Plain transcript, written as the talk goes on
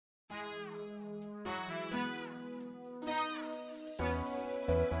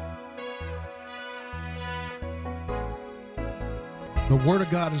The Word of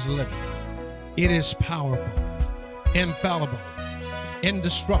God is living. It is powerful, infallible,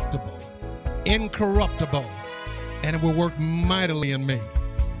 indestructible, incorruptible, and it will work mightily in me.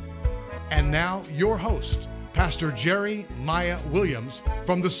 And now, your host, Pastor Jerry Maya Williams,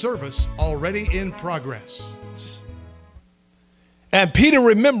 from the service already in progress. And Peter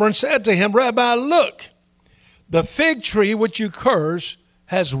remembered and said to him, Rabbi, look, the fig tree which you curse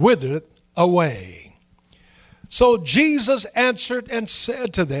has withered away. So Jesus answered and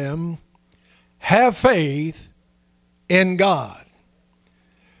said to them, have faith in God.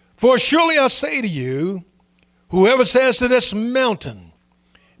 For surely I say to you, whoever says to this mountain,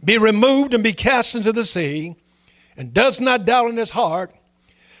 be removed and be cast into the sea, and does not doubt in his heart,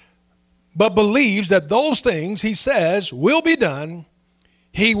 but believes that those things he says will be done,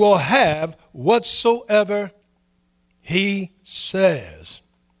 he will have whatsoever he says.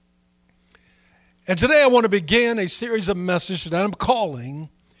 And today I want to begin a series of messages that I'm calling,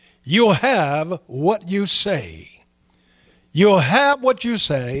 You'll Have What You Say. You'll have what you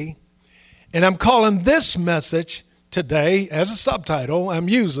say. And I'm calling this message today, as a subtitle, I'm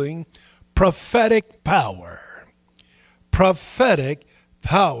using Prophetic Power. Prophetic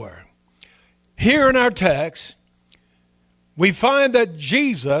Power. Here in our text, we find that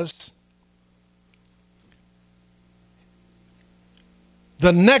Jesus,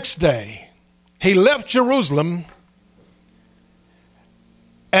 the next day, he left Jerusalem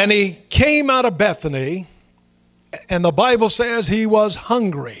and he came out of Bethany, and the Bible says he was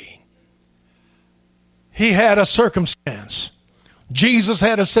hungry. He had a circumstance. Jesus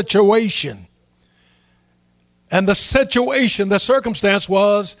had a situation. And the situation, the circumstance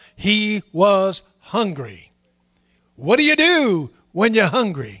was he was hungry. What do you do when you're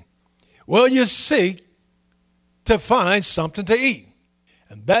hungry? Well, you seek to find something to eat.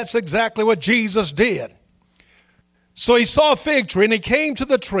 And that's exactly what Jesus did. So he saw a fig tree and he came to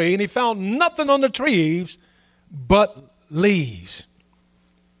the tree and he found nothing on the trees but leaves.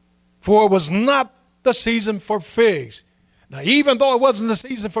 For it was not the season for figs. Now, even though it wasn't the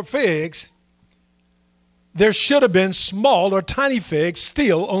season for figs, there should have been small or tiny figs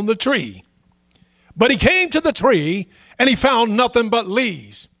still on the tree. But he came to the tree and he found nothing but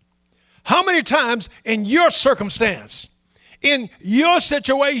leaves. How many times in your circumstance, in your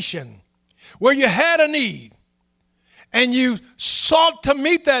situation, where you had a need and you sought to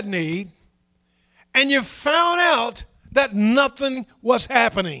meet that need and you found out that nothing was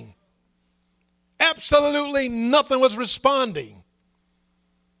happening? Absolutely nothing was responding.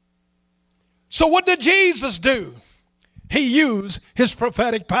 So what did Jesus do? He used his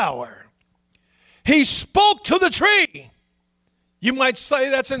prophetic power. He spoke to the tree. You might say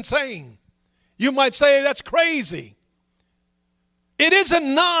that's insane. You might say that's crazy. It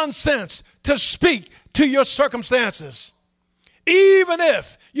isn't nonsense to speak to your circumstances, even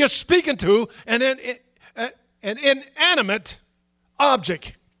if you're speaking to an inanimate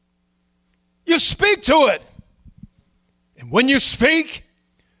object. You speak to it. And when you speak,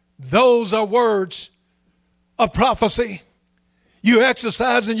 those are words of prophecy. You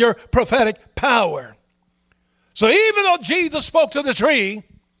exercise in your prophetic power. So even though Jesus spoke to the tree,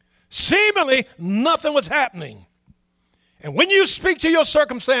 seemingly nothing was happening. And when you speak to your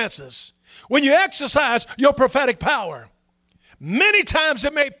circumstances, when you exercise your prophetic power, many times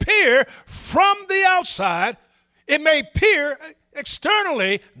it may appear from the outside, it may appear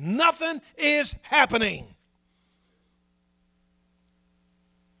externally, nothing is happening.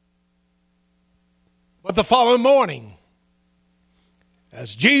 But the following morning,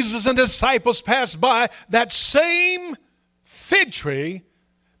 as Jesus and disciples passed by that same fig tree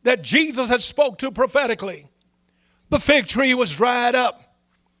that Jesus had spoke to prophetically, the fig tree was dried up.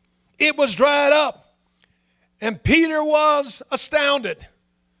 It was dried up. And Peter was astounded.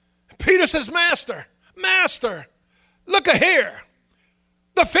 Peter says, Master, look here.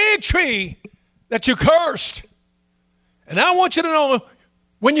 The fig tree that you cursed. And I want you to know,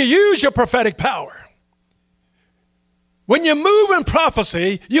 when you use your prophetic power, when you move in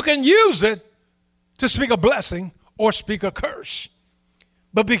prophecy, you can use it to speak a blessing or speak a curse.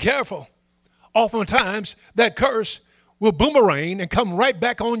 But be careful. Oftentimes, that curse will boomerang and come right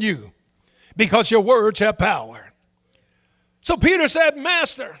back on you because your words have power. So Peter said,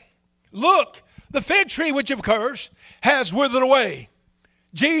 Master, look, the fig tree which you've cursed has withered away.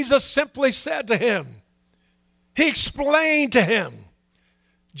 Jesus simply said to him, he explained to him,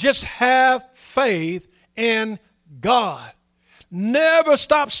 just have faith in God. Never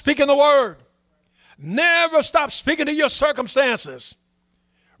stop speaking the word. Never stop speaking to your circumstances.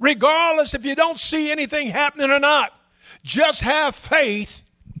 Regardless if you don't see anything happening or not, just have faith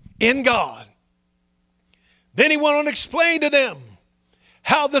in God. Then he went on to explain to them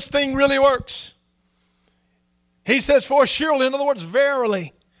how this thing really works. He says, for surely, in other words,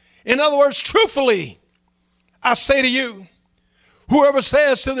 verily, in other words, truthfully, I say to you, whoever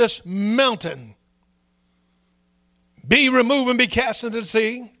says to this mountain, be removed and be cast into the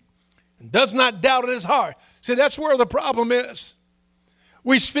sea, and does not doubt in his heart. See, that's where the problem is.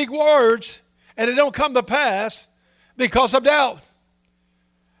 We speak words and they don't come to pass because of doubt.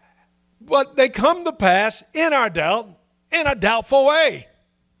 But they come to pass in our doubt, in a doubtful way.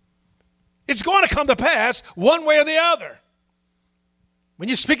 It's going to come to pass one way or the other. When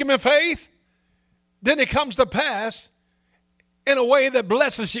you speak them in faith, then it comes to pass in a way that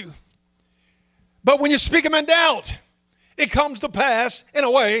blesses you. But when you speak them in doubt, it comes to pass in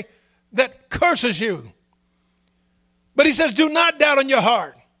a way that curses you. But he says, do not doubt in your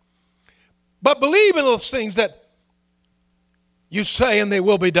heart, but believe in those things that you say, and they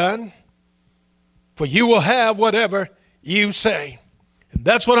will be done. For you will have whatever you say. And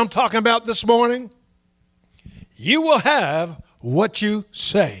that's what I'm talking about this morning. You will have what you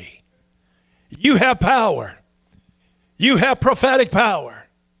say. You have power. You have prophetic power.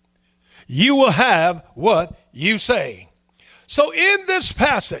 You will have what you say. So in this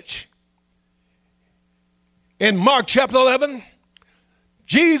passage, in Mark chapter 11,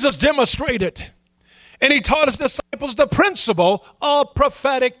 Jesus demonstrated and he taught his disciples the principle of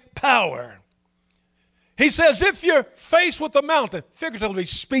prophetic power. He says, if you're faced with a mountain, figuratively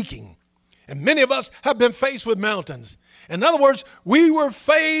speaking, and many of us have been faced with mountains. In other words, we were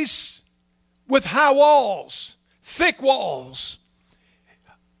faced with high walls, thick walls,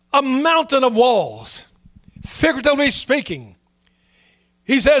 a mountain of walls, figuratively speaking.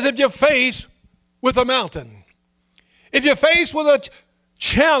 He says, if you're faced with a mountain, if you're faced with a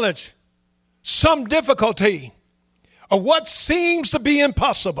challenge, some difficulty, or what seems to be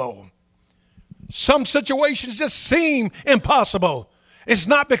impossible, some situations just seem impossible. It's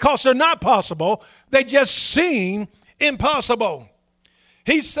not because they're not possible. They just seem impossible.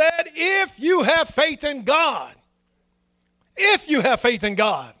 He said, if you have faith in God,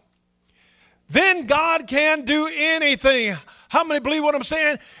 then God can do anything. How many believe what I'm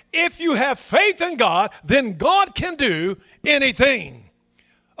saying? If you have faith in God, then God can do anything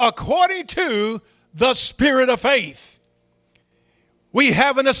according to the spirit of faith. We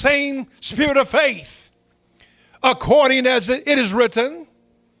have in the same spirit of faith, according as it is written.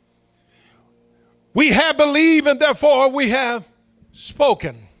 We have believed and therefore we have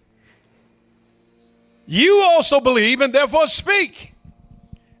spoken. You also believe and therefore speak.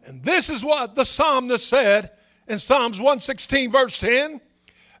 And this is what the psalmist said in Psalms 116 verse 10.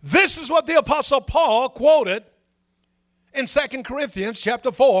 This is what the Apostle Paul quoted in 2 Corinthians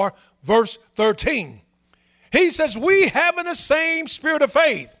chapter 4 verse 13. He says, we have in the same spirit of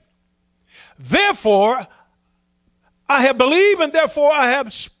faith. Therefore, I have believed and therefore I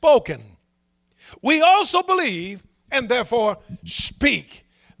have spoken. We also believe and therefore speak.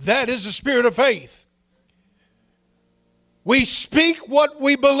 That is the spirit of faith. We speak what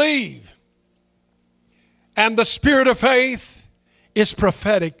we believe. And the spirit of faith is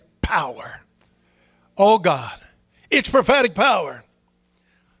prophetic power. Oh God, it's prophetic power.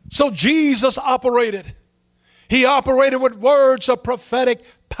 So Jesus operated. He operated with words of prophetic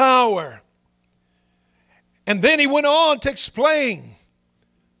power. And then he went on to explain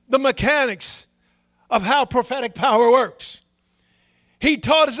the mechanics of how prophetic power works. He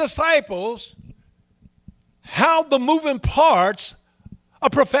taught his disciples how the moving parts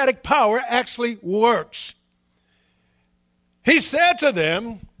of prophetic power actually works. He said to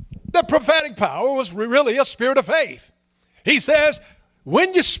them that prophetic power was really a spirit of faith. He says,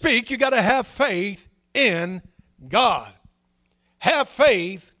 when you speak, you got to have faith in God. Have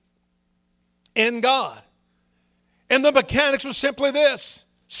faith in God. And the mechanics was simply this,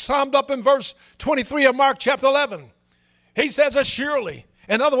 summed up in verse 23 of Mark chapter 11. He says, surely.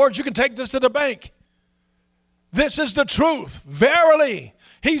 In other words, you can take this to the bank. This is the truth. Verily,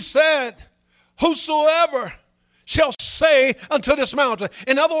 he said, whosoever shall say unto this mountain.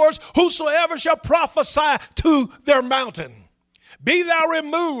 In other words, whosoever shall prophesy to their mountain, be thou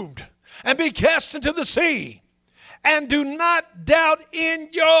removed and be cast into the sea. And do not doubt in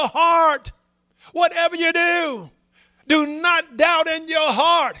your heart. Whatever you do not doubt in your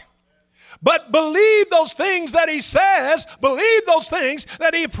heart. But believe those things that he says, believe those things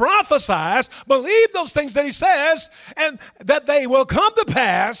that he prophesies, believe those things that he says, and that they will come to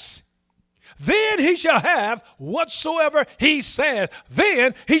pass. Then he shall have whatsoever he says.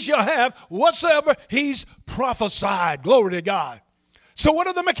 Then he shall have whatsoever he's prophesied. Glory to God. So what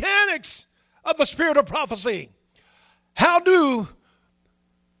are the mechanics of the spirit of prophecy? How do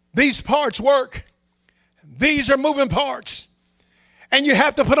these parts work? These are moving parts. and you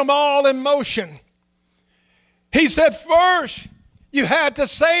have to put them all in motion. He said first, you had to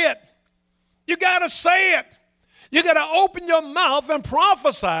say it. You got to say it. You got to open your mouth and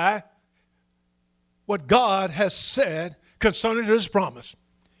prophesy what God has said concerning his promise.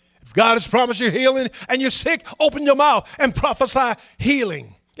 If God has promised you healing and you're sick, open your mouth and prophesy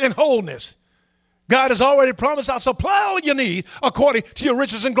healing and wholeness. God has already promised, I'll supply all you need according to your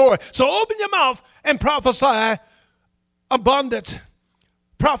riches and glory. So open your mouth and prophesy abundance.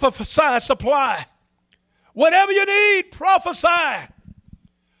 Prophesy supply. Whatever you need, prophesy.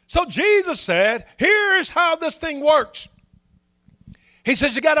 So Jesus said, here's how this thing works. He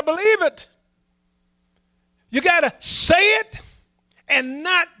says, you got to believe it. You got to say it and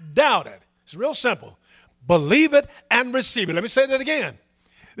not doubt it. It's real simple. Believe it and receive it. Let me say that again.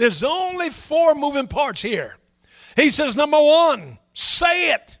 There's only 4 moving parts here. He says, number 1,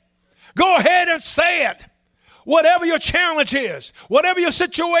 say it. Go ahead and say it. Whatever your challenge is, whatever your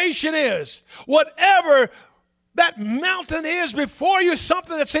situation is, whatever that mountain is before you,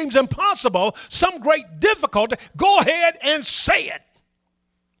 something that seems impossible, some great difficulty, go ahead and say it.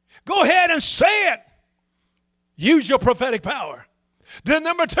 Go ahead and say it. Use your prophetic power. Then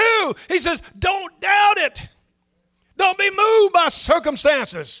number 2, he says, don't doubt it. Don't be moved by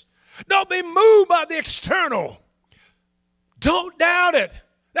circumstances. Don't be moved by the external. Don't doubt it.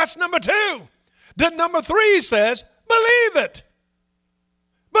 That's number 2. Then number 3 says, believe it.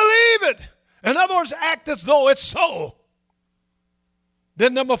 Believe it. In other words, act as though it's so.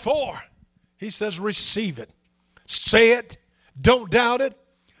 Then number 4, he says, receive it. Say it. Don't doubt it.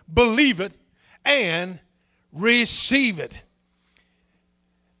 Believe it. And receive it.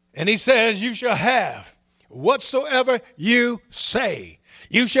 And he says, you shall have whatsoever you say.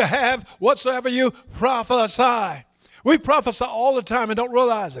 You shall have whatsoever you prophesy. We prophesy all the time and don't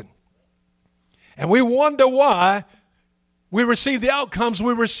realize it. And we wonder why we receive the outcomes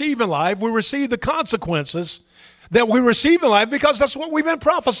we receive in life. We receive the consequences that we receive in life because that's what we've been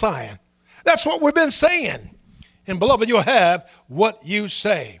prophesying. That's what we've been saying. And beloved, you'll have what you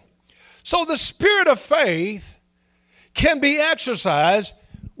say. So the spirit of faith can be exercised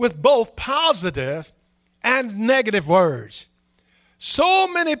with both positive and negative words. So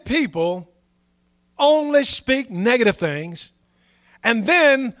many people only speak negative things, and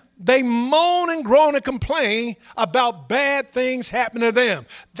then they moan and groan and complain about bad things happening to them.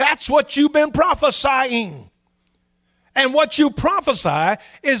 That's what you've been prophesying. And what you prophesy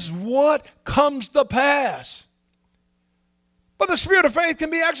is what comes to pass. But the spirit of faith can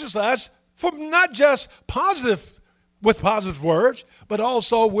be exercised for not just with positive words, but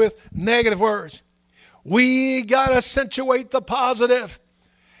also with negative words. We got to accentuate the positive.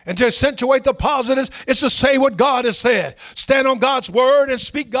 And to accentuate the positives is to say what God has said. Stand on God's word and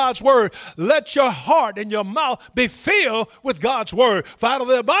speak God's word. Let your heart and your mouth be filled with God's word. For out of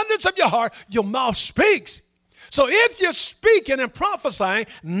the abundance of your heart, your mouth speaks. So if you're speaking and prophesying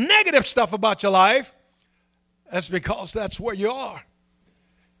negative stuff about your life, that's because that's where you are.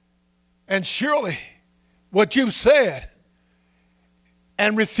 And surely what you've said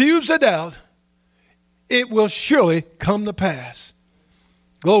and refuse to doubt, it will surely come to pass.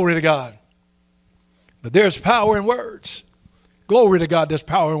 Glory to God. But there's power in words. Glory to God, there's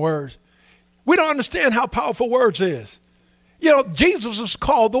power in words. We don't understand how powerful words is. You know, Jesus was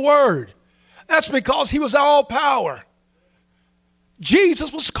called the Word. That's because he was all power.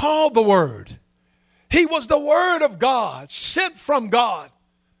 Jesus was called the Word. He was the Word of God, sent from God.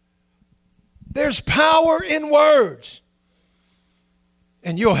 There's power in words.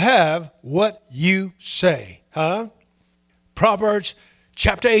 And you'll have what you say. Proverbs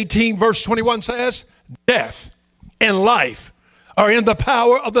chapter 18, verse 21 says, death and life are in the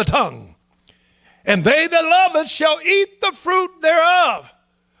power of the tongue, and they that love it shall eat the fruit thereof.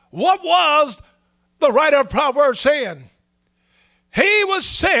 What was the writer of Proverbs saying? He was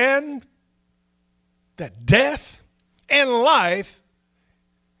saying that death and life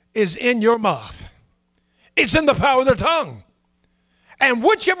is in your mouth. It's in the power of the tongue. And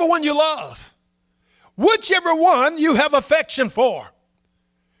whichever one you love, whichever one you have affection for,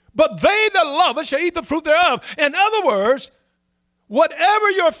 but they that love it shall eat the fruit thereof. In other words, whatever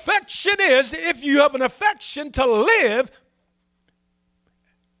your affection is, if you have an affection to live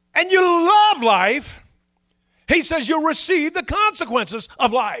and you love life, he says you'll receive the consequences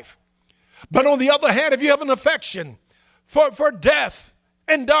of life. But on the other hand, if you have an affection for death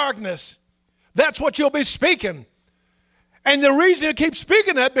and darkness, that's what you'll be speaking. And the reason you keep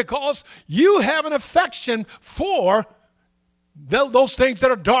speaking that because you have an affection for those things that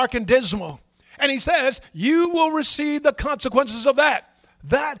are dark and dismal. And he says, you will receive the consequences of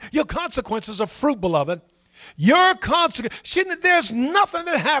that. Your consequences are fruit, beloved. Your consequence. There's nothing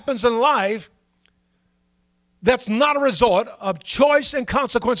that happens in life that's not a result of choice and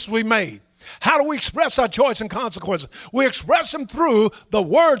consequences we made. How do we express our choice and consequences? We express them through the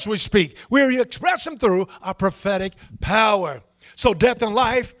words we speak. We express them through our prophetic power. So death and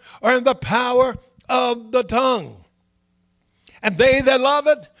life are in the power of the tongue. And they that love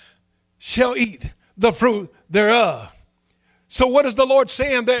it shall eat the fruit thereof. So what is the Lord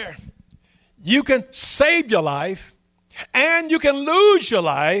saying there? You can save your life and you can lose your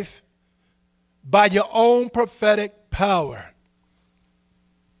life by your own prophetic power.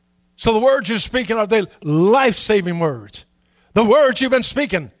 So the words you're speaking are the life-saving words. The words you've been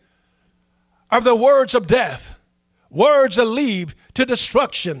speaking are the words of death, words that lead to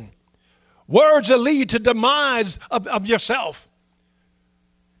destruction, words that lead to demise of yourself.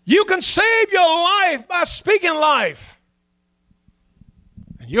 You can save your life by speaking life.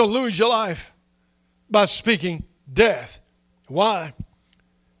 And you'll lose your life by speaking death. Why?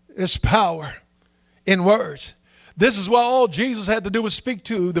 There's power in words. This is what all Jesus had to do was speak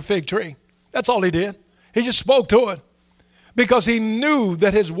to the fig tree. That's all he did. He just spoke to it because he knew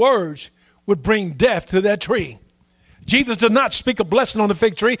that his words would bring death to that tree. Jesus did not speak a blessing on the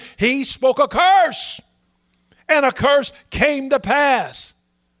fig tree. He spoke a curse, and a curse came to pass.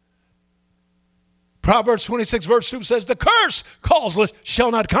 Proverbs 26 verse 2 says, the curse causeless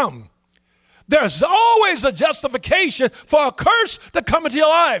shall not come. There's always a justification for a curse to come into your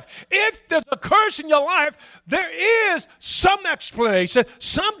life. If there's a curse in your life, there is some explanation,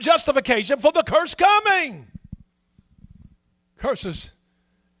 some justification for the curse coming. Curses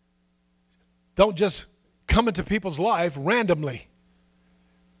don't just come into people's life randomly.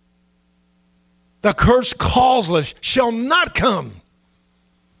 The curse causeless shall not come.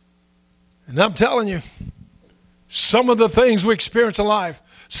 And I'm telling you, some of the things we experience in life,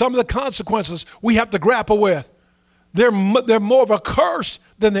 some of the consequences we have to grapple with, they're more of a curse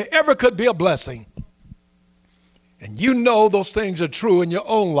than they ever could be a blessing. And you know those things are true in your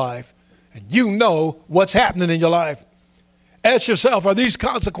own life, and you know what's happening in your life. Ask yourself, are these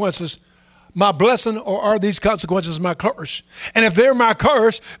consequences my blessing, or are these consequences my curse? And if they're my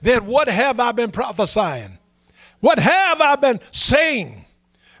curse, then what have I been prophesying? What have I been saying?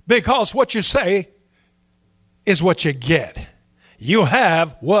 Because what you say is what you get. You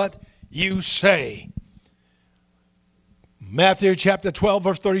have what you say. Matthew chapter 12,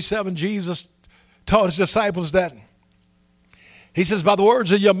 verse 37, Jesus taught his disciples that. He says, by the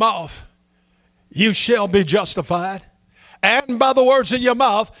words of your mouth, you shall be justified. And by the words of your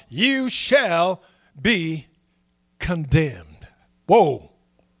mouth, you shall be condemned. Whoa.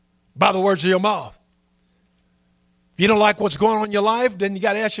 By the words of your mouth. If you don't like what's going on in your life, then you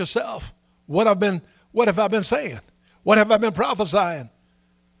got to ask yourself, what have I been saying? What have I been prophesying?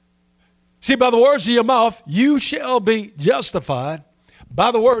 See, by the words of your mouth, you shall be justified.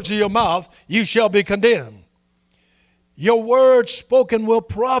 By the words of your mouth, you shall be condemned. Your words spoken will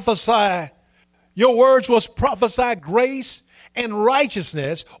prophesy. Your words will prophesy grace and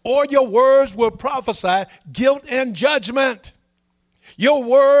righteousness, or your words will prophesy guilt and judgment. Your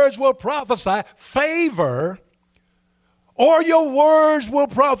words will prophesy favor, or your words will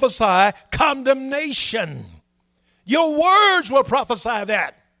prophesy condemnation. Your words will prophesy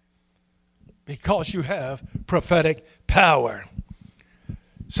that because you have prophetic power.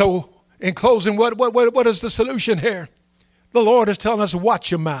 So in closing, what is the solution here? The Lord is telling us,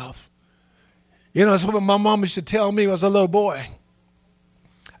 watch your mouth. You know, that's what my mom used to tell me as a little boy.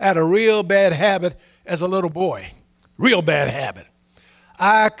 I had a real bad habit as a little boy. Real bad habit.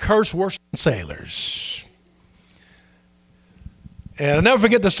 I cursed worse than sailors. And I'll never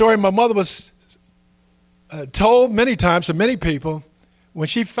forget the story my mother was told many times to many people when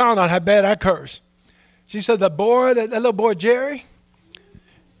she found out how bad I cursed. She said, that little boy Jerry,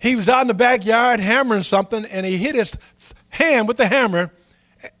 he was out in the backyard hammering something, and he hit his hand with the hammer,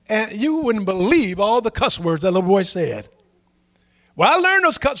 and you wouldn't believe all the cuss words that little boy said. Well, I learned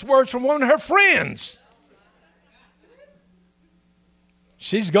those cuss words from one of her friends.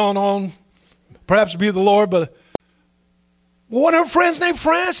 She's gone on, perhaps to be with the Lord, but one of her friends named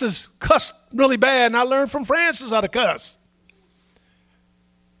Francis cussed really bad, and I learned from Francis how to cuss.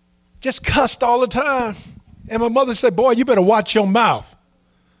 Just cussed all the time. And my mother said, boy, you better watch your mouth.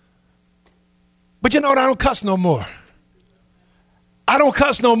 But you know what? I don't cuss no more. I don't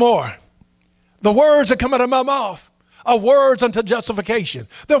cuss no more. The words that come out of my mouth are words unto justification.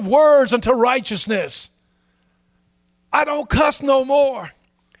 They're words unto righteousness. I don't cuss no more.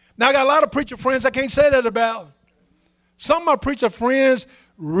 Now, I got a lot of preacher friends I can't say that about. Some of my preacher friends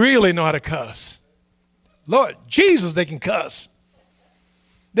really know how to cuss. Lord Jesus, they can cuss.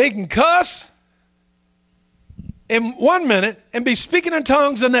 They can cuss in 1 minute and be speaking in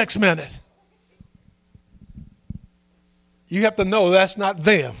tongues the next minute. You have to know that's not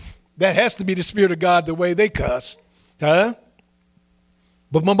them. That has to be the Spirit of God the way they cuss. Huh?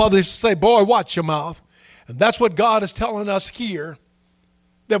 But my mother used to say, boy, watch your mouth. And that's what God is telling us here,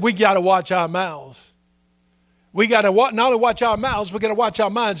 that we got to watch our mouths. We got to not only watch our mouths, we got to watch our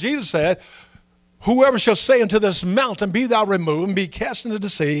minds. Jesus said, whoever shall say unto this mountain, be thou removed and be cast into the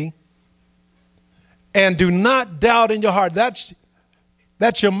sea, and do not doubt in your heart. That's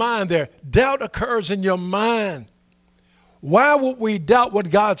your mind there. Doubt occurs in your mind. Why would we doubt what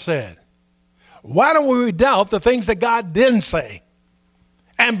God said? Why don't we doubt the things that God didn't say?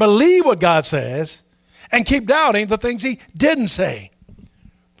 And believe what God says and keep doubting the things he didn't say.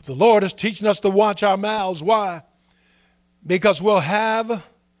 But the Lord is teaching us to watch our mouths. Why? Because we'll have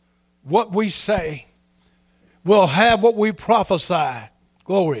what we say. We'll have what we prophesy.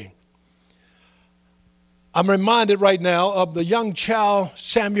 Glory. I'm reminded right now of the young child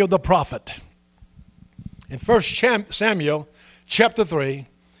Samuel the prophet. In 1 Samuel chapter 3,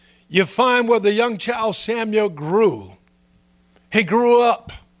 you find where the young child Samuel grew. He grew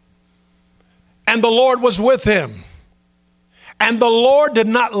up, and the Lord was with him. And the Lord did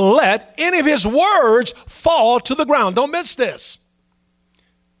not let any of his words fall to the ground. Don't miss this.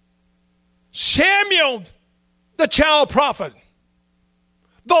 Samuel, the child prophet,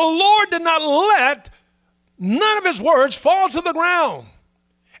 the Lord did not let none of his words fall to the ground.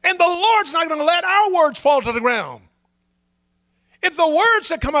 And the Lord's not going to let our words fall to the ground. If the words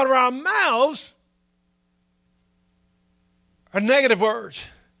that come out of our mouths are negative words,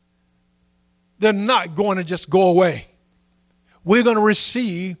 they're not going to just go away. We're going to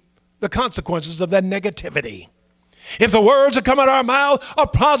receive the consequences of that negativity. If the words that come out of our mouth are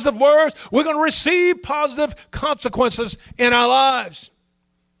positive words, we're going to receive positive consequences in our lives.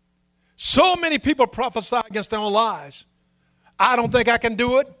 So many people prophesy against their own lives. I don't think I can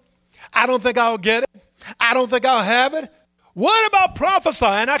do it. I don't think I'll get it. I don't think I'll have it. What about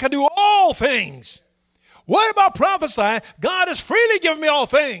prophesying? I can do all things. What about prophesying? God has freely given me all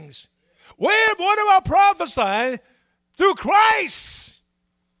things. What about prophesying? Through Christ,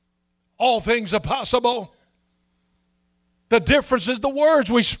 all things are possible. The difference is the words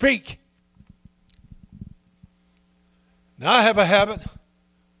we speak. Now, I have a habit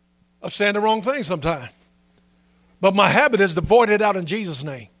of saying the wrong thing sometimes. But my habit is to void it out in Jesus'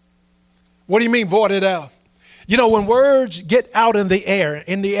 name. What do you mean void it out? You know, when words get out in the air,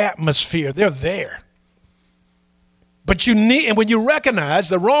 in the atmosphere, they're there. But and when you recognize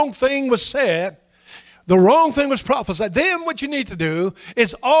the wrong thing was said, the wrong thing was prophesied, then what you need to do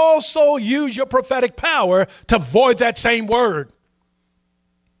is also use your prophetic power to void that same word.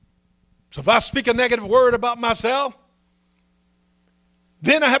 So if I speak a negative word about myself,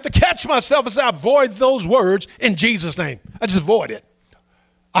 then I have to catch myself as I void those words in Jesus' name. I just void it.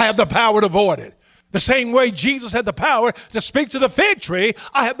 I have the power to void it. The same way Jesus had the power to speak to the fig tree,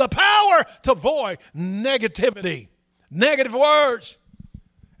 I have the power to void negativity, negative words.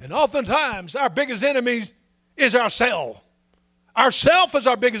 And oftentimes, our biggest enemy is ourselves. Ourself is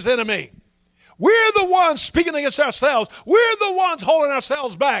our biggest enemy. We're the ones speaking against ourselves. We're the ones holding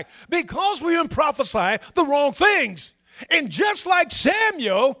ourselves back because we've been prophesying the wrong things. And just like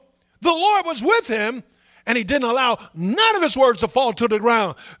Samuel, the Lord was with him, and he didn't allow none of his words to fall to the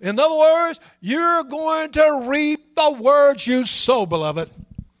ground. In other words, you're going to reap the words you sow, beloved.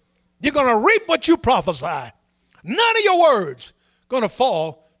 You're going to reap what you prophesy. None of your words going to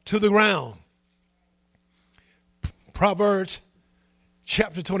fall to the ground. Proverbs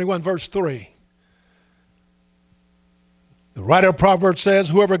chapter 21, verse 3. The writer of Proverbs says,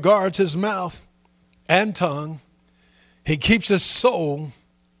 whoever guards his mouth and tongue, he keeps his soul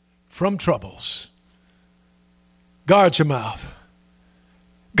from troubles. Guard your mouth.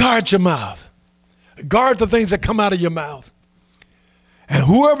 Guard your mouth. Guard the things that come out of your mouth. And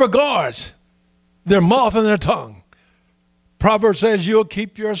whoever guards their mouth and their tongue, Proverbs says you'll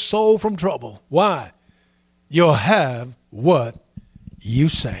keep your soul from trouble. Why? You'll have what you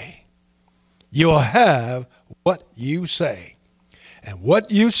say. You'll have what you say. And what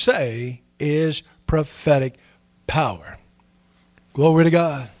you say is prophetic power. Glory to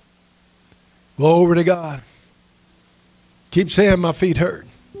God. Glory to God. Keep saying my feet hurt.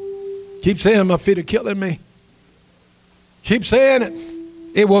 Keep saying my feet are killing me. Keep saying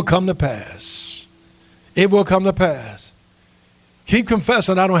it. It will come to pass. It will come to pass. Keep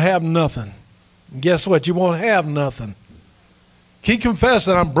confessing I don't have nothing. And guess what? You won't have nothing. Keep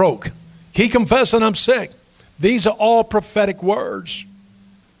confessing I'm broke. Keep confessing I'm sick. These are all prophetic words.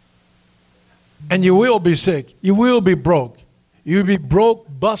 And you will be sick. You will be broke. You'll be broke,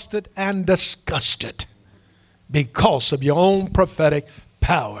 busted, and disgusted. because of your own prophetic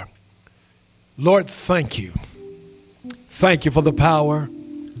power. Lord, thank you. Thank you for the power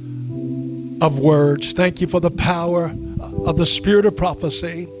of words. Thank you for the power of the spirit of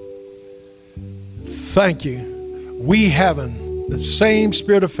prophecy. Thank you. We having the same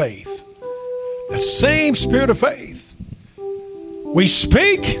spirit of faith. The same spirit of faith. We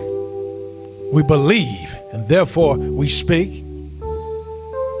speak, we believe, and therefore we speak.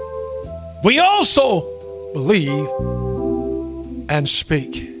 We also believe and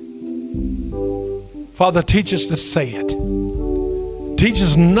speak. Father, teach us to say it. Teach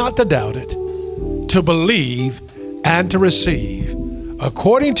us not to doubt it, to believe and to receive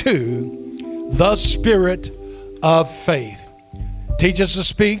according to the spirit of faith. Teach us to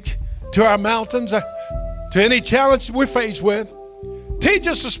speak to our mountains, to any challenge we're faced with. Teach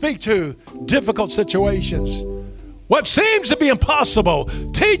us to speak to difficult situations. What seems to be impossible,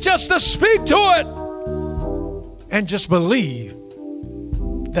 teach us to speak to it and just believe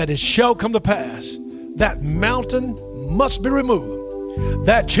that it shall come to pass. That mountain must be removed.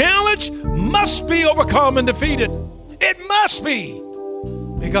 That challenge must be overcome and defeated. It must be,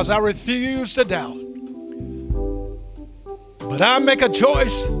 because I refuse to doubt. But I make a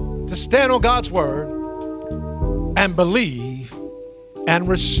choice to stand on God's word and believe and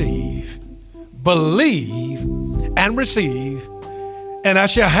receive. Believe and receive, and I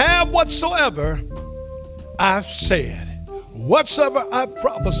shall have whatsoever I've said, whatsoever I've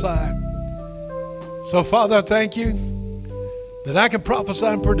prophesied. So, Father, I thank you that I can prophesy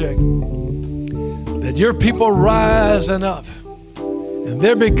and predict that your people are rising up and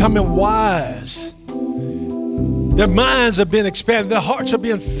they're becoming wise. Their minds are being expanded. Their hearts are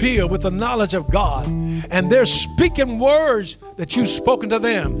being filled with the knowledge of God. And they're speaking words that you've spoken to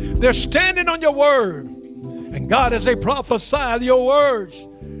them. They're standing on your word. And God, as they prophesy your words,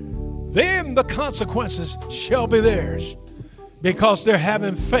 then the consequences shall be theirs, because they're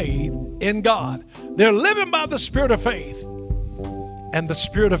having faith in God. They're living by the spirit of faith. And the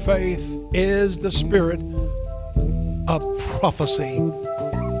spirit of faith is the spirit of prophecy.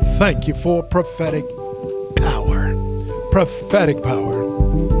 Thank you for prophetic power. Prophetic power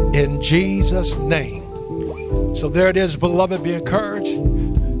in Jesus' name. So there it is, beloved. Be encouraged.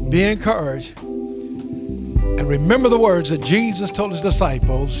 Be encouraged. And remember the words that Jesus told his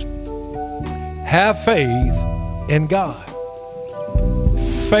disciples. Have faith in God.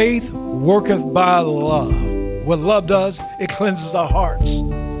 Faith worketh by love. What love does, it cleanses our hearts.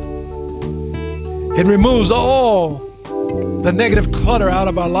 It removes all the negative clutter out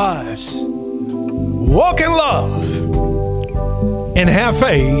of our lives. Walk in love and have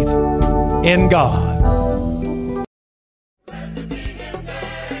faith in God.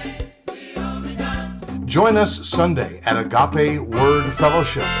 Join us Sunday at Agape Word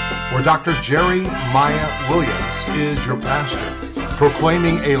Fellowship, where Dr. Jerry Maya Williams is your pastor,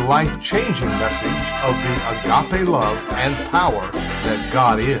 proclaiming a life-changing message of the agape love and power that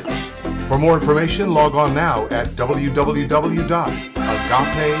God is. For more information, log on now at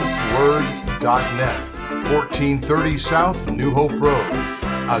www.agapeword.net, 1430 South New Hope Road.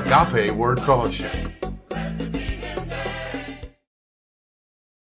 Agape Word Fellowship.